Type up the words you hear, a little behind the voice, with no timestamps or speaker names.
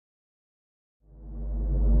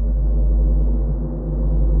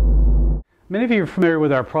Many of you are familiar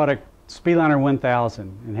with our product Speedliner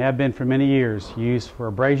 1000 and have been for many years, used for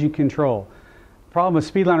abrasion control. The problem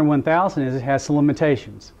with Speedliner 1000 is it has some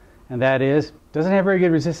limitations, and that is it doesn't have very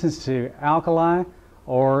good resistance to alkali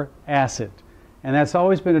or acid. And that's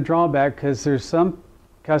always been a drawback because there's some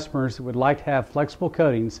customers that would like to have flexible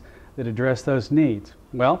coatings that address those needs.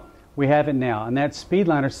 Well, we have it now, and that's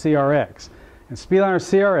Speedliner CRX. And Speedliner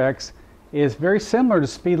CRX is very similar to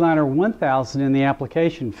Speedliner 1000 in the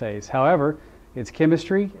application phase. However, its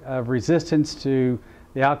chemistry of resistance to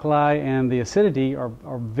the alkali and the acidity are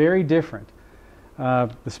very different.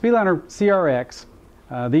 The Speedliner CRX,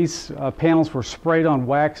 these panels were sprayed on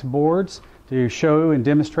wax boards to show and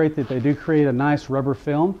demonstrate that they do create a nice rubber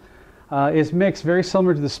film. Is mixed very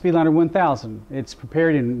similar to the Speedliner 1000. It's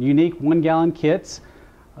prepared in unique 1-gallon kits,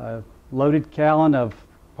 a loaded gallon of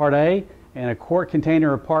Part A and a quart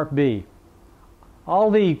container of Part B.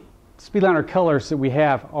 All the Speedliner colors that we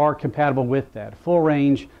have are compatible with that, full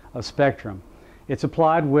range of spectrum. It's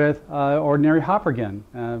applied with ordinary hopper gun,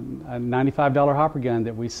 a $95 hopper gun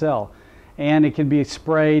that we sell. And it can be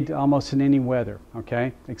sprayed almost in any weather,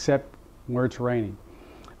 okay, except where it's raining.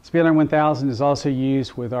 Speedliner 1000 is also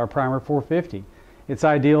used with our primer 450. It's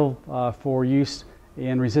ideal for use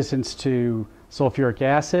in resistance to sulfuric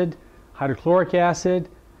acid, hydrochloric acid,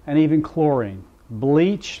 and even chlorine.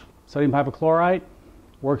 Bleach, sodium hypochlorite,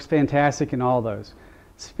 works fantastic in all those.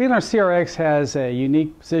 Speedliner CRX has a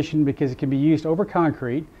unique position because it can be used over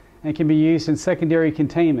concrete and can be used in secondary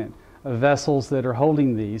containment of vessels that are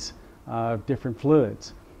holding these different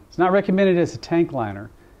fluids. It's not recommended as a tank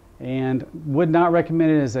liner and would not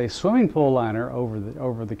recommend it as a swimming pool liner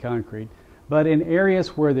over the concrete, but in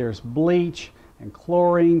areas where there's bleach and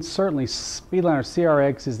chlorine, certainly Speedliner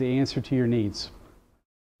CRX is the answer to your needs.